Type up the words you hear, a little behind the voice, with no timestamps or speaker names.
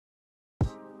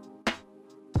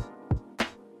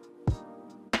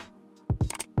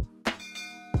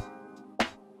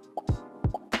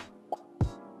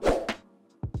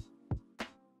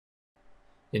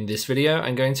In this video,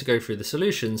 I'm going to go through the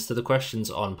solutions to the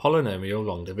questions on polynomial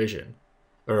long division.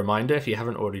 A reminder, if you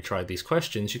haven't already tried these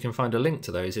questions, you can find a link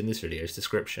to those in this video's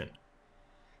description.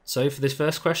 So for this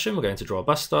first question, we're going to draw a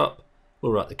bus stop,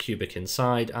 we'll write the cubic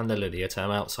inside and the linear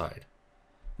term outside.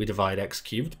 We divide x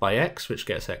cubed by x, which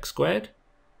gets x squared,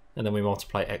 and then we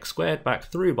multiply x squared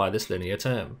back through by this linear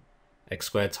term. X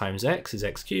squared times x is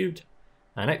x cubed,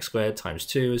 and x squared times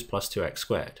 2 is plus 2x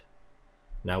squared.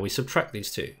 Now we subtract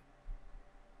these two.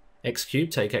 X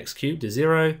cubed take x cubed is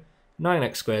 0,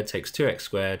 9x squared takes 2x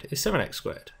squared is 7x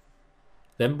squared.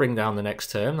 Then bring down the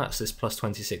next term, that's this plus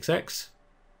 26x,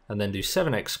 and then do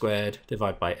 7x squared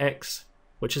divided by x,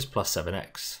 which is plus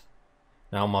 7x.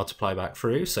 Now multiply back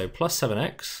through, so plus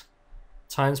 7x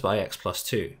times by x plus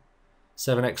 2.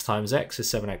 7x times x is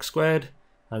 7x squared,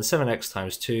 and 7x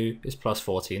times 2 is plus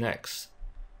 14x.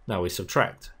 Now we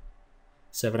subtract.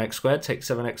 7x squared take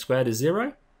 7x squared is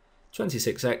 0,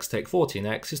 26x take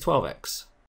 14x is 12x.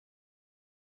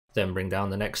 Then bring down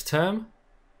the next term,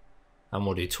 and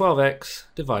we'll do 12x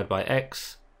divided by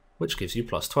x, which gives you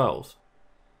plus 12.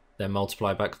 Then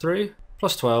multiply back through,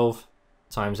 plus 12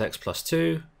 times x plus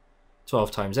 2,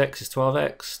 12 times x is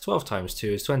 12x, 12 times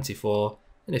 2 is 24,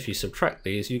 and if you subtract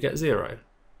these you get 0.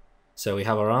 So we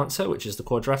have our answer, which is the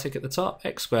quadratic at the top,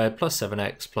 x squared plus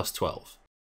 7x plus 12.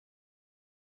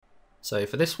 So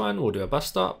for this one, we'll do a bus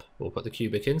stop, we'll put the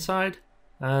cubic inside,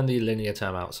 and the linear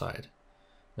term outside.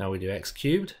 Now we do x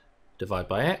cubed, divide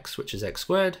by x, which is x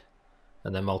squared,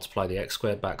 and then multiply the x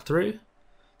squared back through.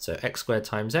 So x squared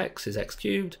times x is x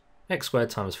cubed, x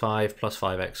squared times 5 plus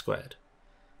 5x squared.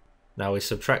 Now we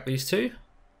subtract these two.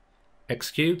 X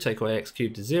cubed take away x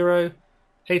cubed is 0,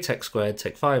 8x squared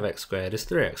take 5x squared is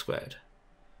 3x squared.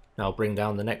 Now bring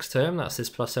down the next term, that's this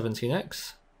plus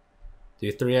 17x.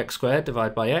 Do 3x squared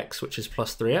divided by x, which is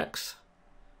plus 3x,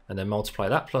 and then multiply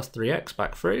that plus 3x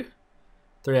back through.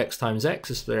 3x times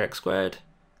x is 3x squared,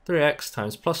 3x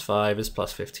times plus 5 is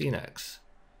plus 15x.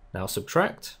 Now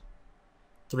subtract.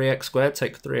 3x squared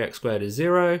take 3x squared is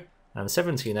 0, and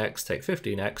 17x take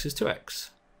 15x is 2x.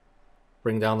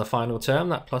 Bring down the final term,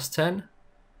 that plus 10.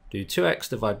 Do 2x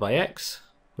divided by x,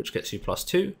 which gets you plus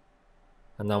 2,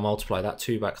 and now multiply that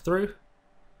 2 back through.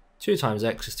 2 times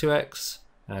x is 2x,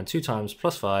 and 2 times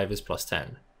plus 5 is plus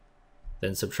 10.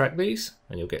 Then subtract these,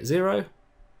 and you'll get 0.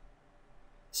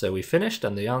 So we finished,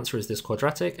 and the answer is this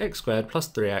quadratic, x squared plus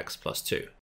 3x plus 2.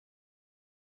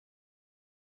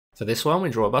 For this one, we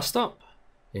draw a bus stop.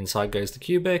 Inside goes the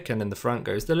cubic, and in the front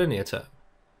goes the linear term.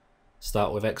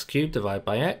 Start with x cubed divided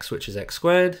by x, which is x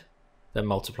squared, then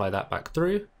multiply that back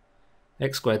through.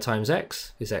 X squared times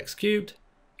x is x cubed,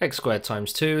 x squared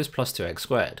times 2 is plus 2x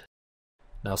squared.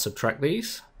 Now subtract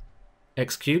these.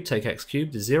 X cubed take x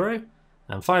cubed is 0,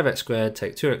 and 5x squared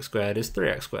take 2x squared is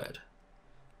 3x squared.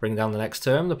 Bring down the next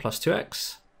term, the plus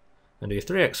 2x, and do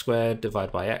 3x squared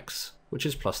divided by x, which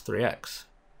is plus 3x.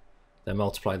 Then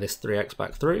multiply this 3x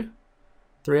back through.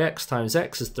 3x times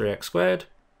x is 3x squared,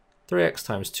 3x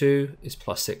times 2 is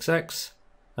plus 6x,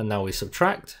 and now we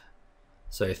subtract.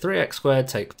 So 3x squared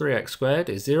take 3x squared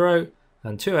is 0,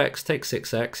 and 2x take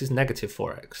 6x is negative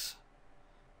 4x.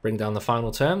 Bring down the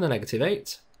final term, the negative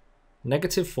 8.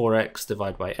 Negative 4x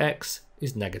divided by x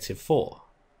is negative 4.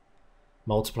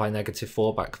 Multiply negative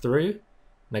 4 back through.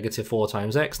 Negative 4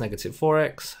 times x, negative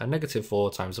 4x, and negative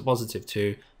 4 times a positive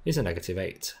 2 is a negative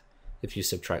 8. If you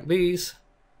subtract these,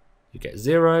 you get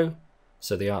 0.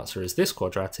 So the answer is this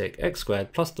quadratic, x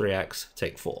squared plus 3x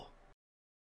take 4.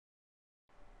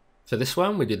 For this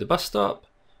one, we do the bus stop,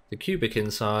 the cubic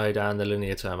inside, and the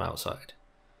linear term outside.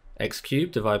 X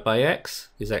cubed divided by x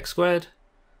is x squared.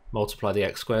 Multiply the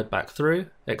x squared back through.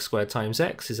 X squared times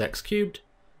x is x cubed.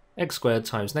 X squared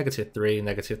times negative 3,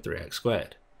 negative 3x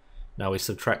squared. Now we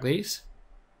subtract these.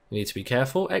 You need to be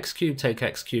careful. X cubed take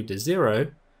x cubed is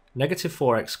 0. Negative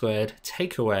 4x squared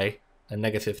take away a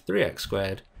negative 3x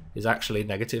squared is actually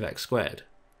negative x squared.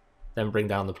 Then bring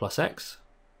down the plus x.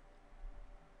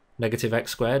 Negative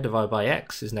x squared divided by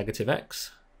x is negative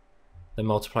x. Then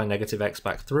multiply negative x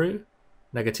back through.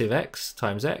 Negative x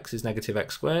times x is negative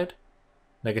x squared.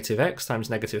 Negative x times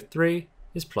negative 3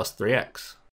 is plus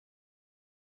 3x.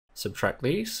 Subtract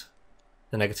these.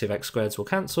 The negative x squareds will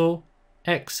cancel.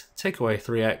 X take away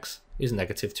 3x is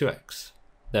negative 2x.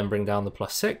 Then bring down the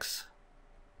plus 6.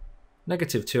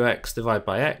 Negative 2x divided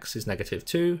by x is negative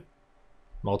 2.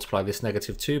 Multiply this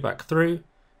negative 2 back through.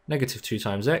 Negative 2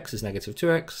 times x is negative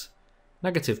 2x.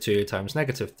 Negative 2 times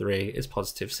negative 3 is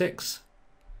positive 6.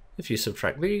 If you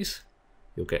subtract these,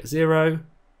 you'll get 0.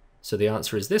 So the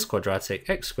answer is this quadratic,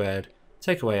 x squared,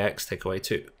 take away x, take away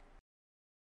 2.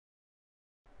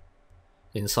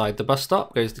 Inside the bus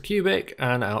stop goes the cubic,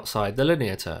 and outside the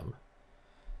linear term.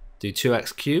 Do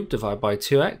 2x cubed divided by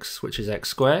 2x, which is x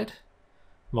squared.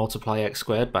 Multiply x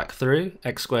squared back through.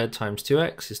 X squared times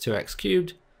 2x is 2x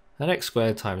cubed, and x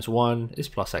squared times 1 is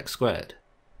plus x squared.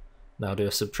 Now do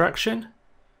a subtraction.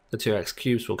 The 2x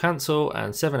cubes will cancel,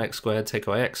 and 7x squared take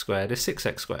away x squared is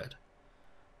 6x squared.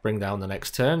 Bring down the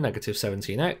next term, negative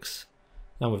 17x,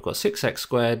 and we've got 6x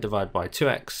squared divided by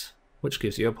 2x, which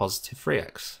gives you a positive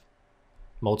 3x.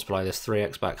 Multiply this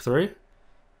 3x back through.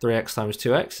 3x times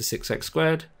 2x is 6x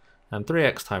squared, and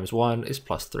 3x times 1 is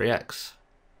plus 3x.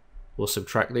 We'll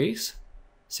subtract these.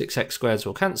 6x squareds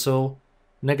will cancel.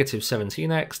 Negative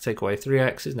 17x take away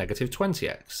 3x is negative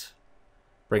 20x.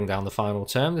 Bring down the final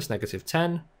term, this negative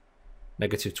 10.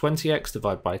 Negative 20x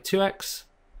divided by 2x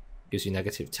gives you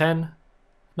negative 10.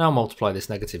 Now multiply this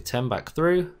negative 10 back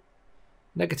through.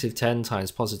 Negative 10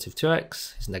 times positive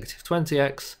 2x is negative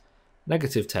 20x.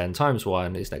 Negative 10 times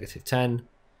 1 is negative 10.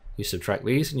 You subtract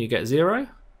these and you get 0.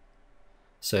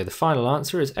 So the final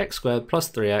answer is x squared plus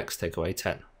 3x take away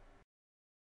 10.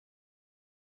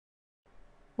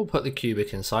 We'll put the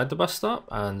cubic inside the bus stop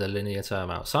and the linear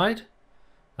term outside,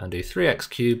 and do 3x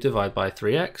cubed divided by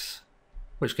 3x,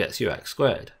 which gets you x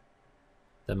squared.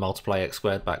 Then multiply x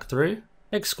squared back through.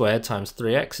 X squared times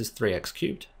 3x is 3x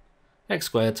cubed. X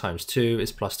squared times 2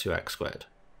 is plus 2x squared.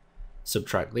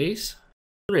 Subtract these.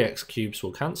 3x cubes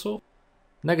will cancel.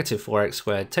 Negative 4x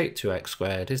squared take 2x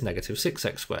squared is negative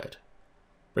 6x squared.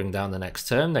 Bring down the next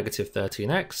term, negative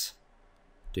 13x.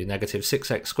 Do negative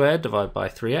 6x squared divided by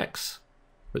 3x,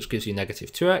 which gives you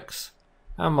negative 2x,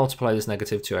 and multiply this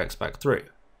negative 2x back through.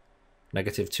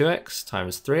 Negative 2x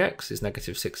times 3x is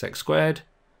negative 6x squared,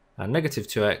 and negative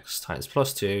 2x times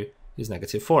plus 2 is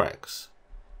negative 4x.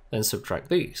 Then subtract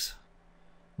these.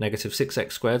 Negative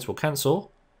 6x squareds will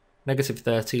cancel. Negative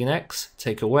 13x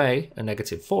take away a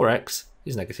negative 4x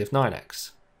is negative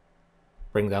 9x.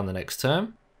 Bring down the next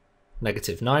term.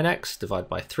 Negative 9x divided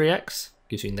by 3x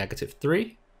gives you negative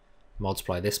 3.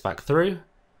 Multiply this back through.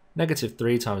 Negative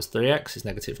 3 times 3x is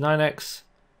negative 9x,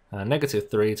 and negative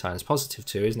 3 times positive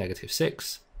 2 is negative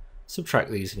 6.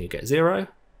 Subtract these and you get 0.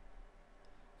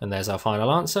 And there's our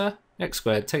final answer, x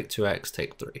squared take 2x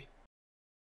take 3.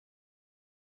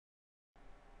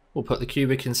 We'll put the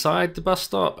cubic inside the bus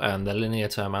stop and the linear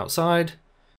term outside.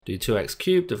 Do 2x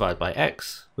cubed divided by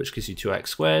x, which gives you 2x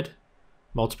squared.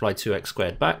 Multiply 2x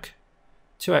squared back.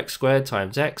 2x squared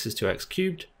times x is 2x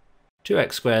cubed.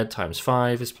 2x squared times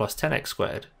 5 is plus 10x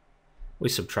squared. We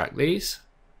subtract these.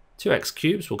 2x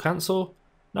cubes will cancel.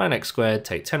 9x squared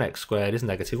take 10x squared is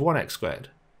negative 1x squared.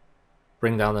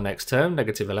 Bring down the next term,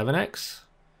 negative 11x.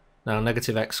 Now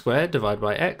negative x squared divided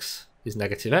by x is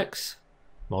negative x.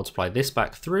 Multiply this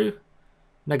back through.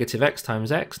 Negative x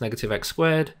times x, negative x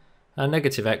squared, and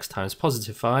negative x times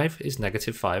positive 5 is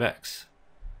negative 5x.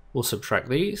 We'll subtract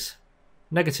these.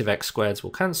 Negative x squareds will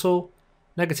cancel.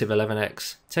 Negative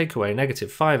 11x take away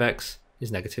negative 5x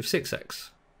is negative 6x.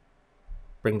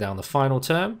 Bring down the final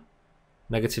term.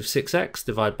 Negative 6x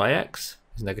divided by x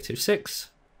is negative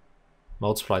 6.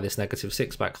 Multiply this negative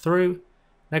 6 back through.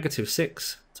 Negative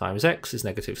 6 times x is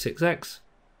negative 6x.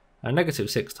 And negative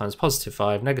 6 times positive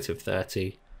 5, negative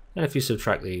 30. And if you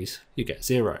subtract these, you get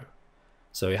 0.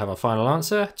 So we have our final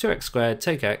answer, 2x squared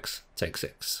take x take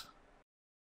 6.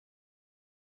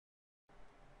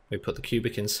 We put the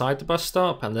cubic inside the bus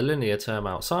stop and the linear term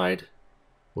outside.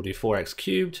 We'll do 4x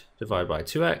cubed divided by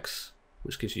 2x,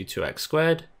 which gives you 2x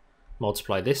squared.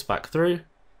 Multiply this back through.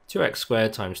 2x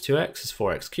squared times 2x is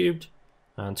 4x cubed,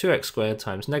 and 2x squared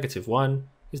times negative 1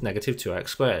 is negative 2x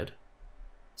squared.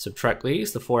 Subtract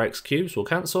these, the 4x cubes will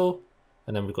cancel,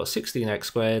 and then we've got 16x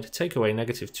squared, take away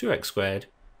negative 2x squared,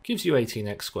 gives you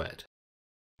 18x squared.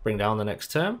 Bring down the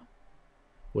next term.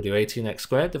 We'll do 18x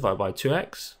squared divided by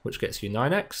 2x, which gets you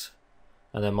 9x,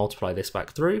 and then multiply this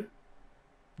back through.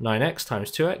 9x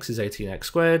times 2x is 18x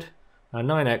squared, and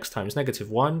 9x times negative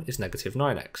 1 is negative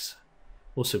 9x.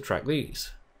 We'll subtract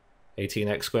these.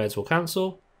 18x squareds will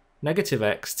cancel. Negative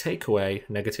x take away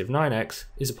negative 9x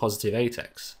is a positive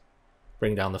 8x.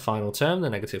 Bring down the final term, the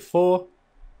negative 4.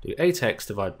 Do 8x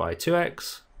divided by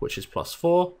 2x, which is plus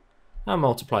 4, and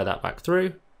multiply that back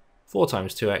through. 4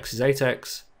 times 2x is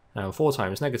 8x, and 4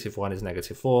 times negative 1 is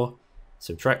negative 4.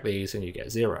 Subtract these and you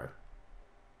get 0.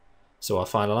 So our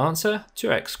final answer,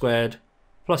 2x squared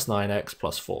plus 9x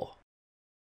plus 4.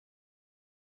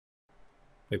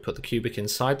 We put the cubic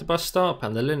inside the bus stop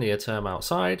and the linear term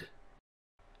outside.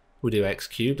 We'll do x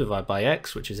cubed divided by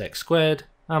x, which is x squared,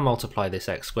 and multiply this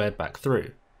x squared back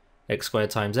through. X squared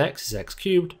times x is x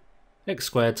cubed. X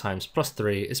squared times plus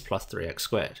 3 is plus 3x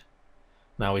squared.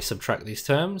 Now we subtract these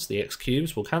terms, the x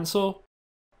cubes will cancel.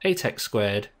 8x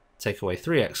squared take away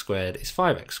 3x squared is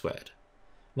 5x squared.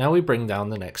 Now we bring down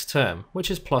the next term, which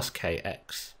is plus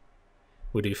kx.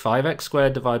 We do 5x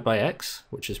squared divided by x,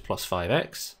 which is plus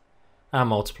 5x, and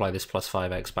multiply this plus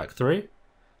 5x back through.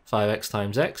 5x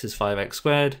times x is 5x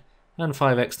squared, and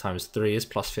 5x times 3 is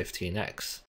plus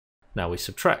 15x. Now we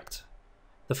subtract.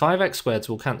 The 5x squareds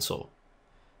will cancel.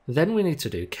 Then we need to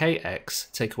do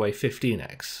kx take away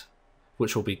 15x,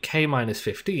 which will be k minus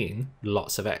 15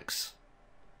 lots of x.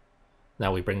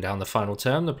 Now we bring down the final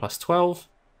term, the plus 12,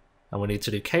 and we need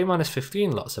to do k minus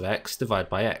 15 lots of x divided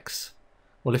by x.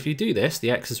 Well, if you do this,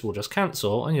 the x's will just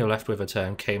cancel and you're left with a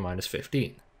term k minus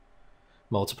 15.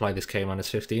 Multiply this k minus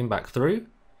 15 back through.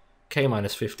 K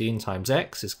minus 15 times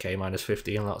x is k minus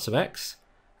 15 lots of x,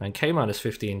 and k minus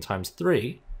 15 times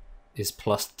 3 is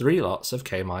plus 3 lots of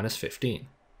k minus 15.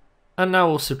 And now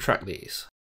we'll subtract these.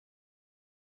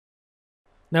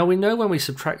 Now we know when we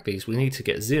subtract these we need to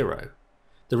get 0.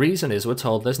 The reason is we're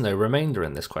told there's no remainder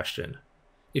in this question.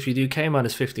 If you do k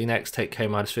minus 15x take k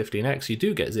minus 15x, you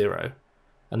do get 0.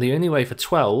 And the only way for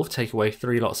 12 take away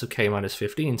 3 lots of k minus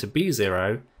 15 to be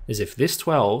 0 is if this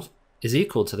 12 is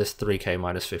equal to this 3k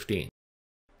minus 15.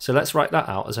 So let's write that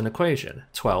out as an equation.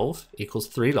 12 equals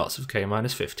 3 lots of k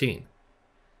minus 15.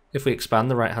 If we expand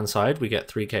the right hand side, we get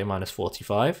 3k minus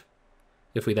 45.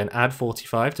 If we then add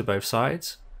 45 to both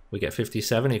sides, we get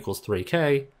 57 equals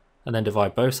 3k, and then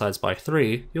divide both sides by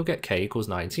 3, you'll get k equals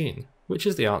 19, which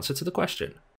is the answer to the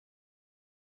question.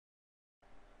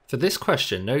 For this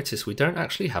question, notice we don't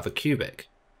actually have a cubic.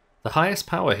 The highest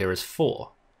power here is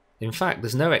 4. In fact,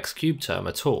 there's no x cubed term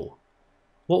at all.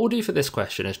 What we'll do for this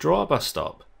question is draw our bus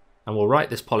stop, and we'll write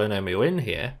this polynomial in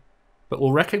here, but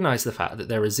we'll recognise the fact that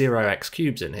there are 0 x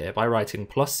cubes in here by writing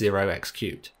plus 0 x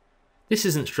cubed. This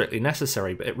isn't strictly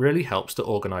necessary, but it really helps to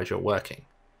organise your working.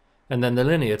 And then the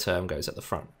linear term goes at the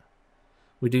front.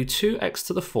 We do 2x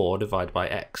to the 4 divided by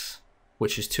x,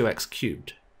 which is 2x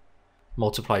cubed.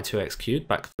 Multiply 2x cubed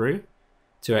back through.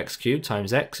 2x cubed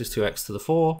times x is 2x to the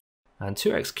 4, and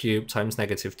 2x cubed times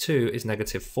negative 2 is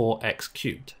negative 4x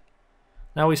cubed.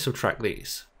 Now we subtract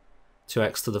these.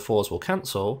 2x to the 4's will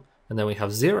cancel, and then we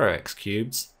have 0x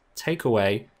cubed take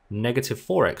away negative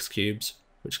 4x cubed,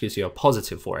 which gives you a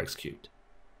positive 4x cubed.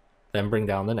 Then bring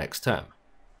down the next term.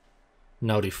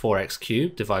 Now do 4x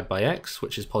cubed divided by x,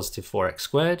 which is positive 4x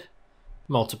squared.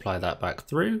 Multiply that back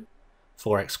through.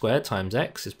 4x squared times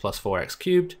x is plus 4x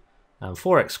cubed, and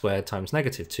 4x squared times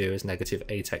negative 2 is negative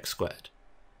 8x squared.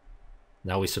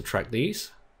 Now we subtract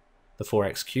these. The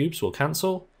 4x cubes will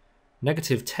cancel.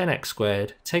 Negative 10x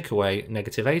squared take away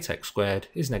negative 8x squared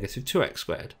is negative 2x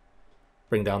squared.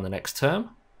 Bring down the next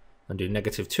term, and do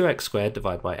negative 2x squared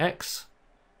divided by x,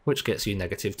 which gets you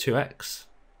negative 2x.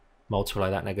 Multiply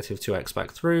that negative 2x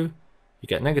back through, you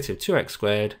get negative 2x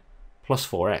squared plus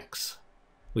 4x.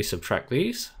 We subtract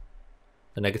these.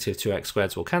 The negative 2x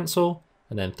squareds will cancel,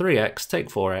 and then 3x take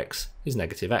 4x is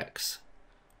negative x.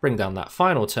 Bring down that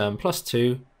final term plus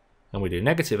 2, and we do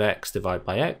negative x divided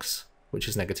by x, which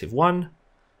is negative 1.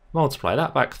 Multiply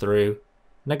that back through.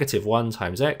 Negative 1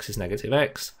 times x is negative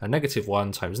x, and negative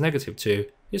 1 times negative 2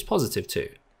 is positive 2.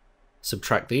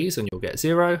 Subtract these and you'll get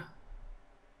 0.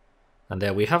 And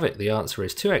there we have it. The answer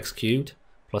is 2x cubed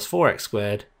plus 4x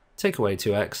squared, take away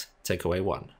 2x, take away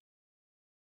 1.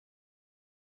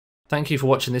 Thank you for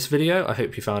watching this video. I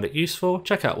hope you found it useful.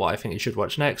 Check out what I think you should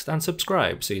watch next and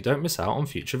subscribe so you don't miss out on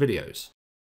future videos.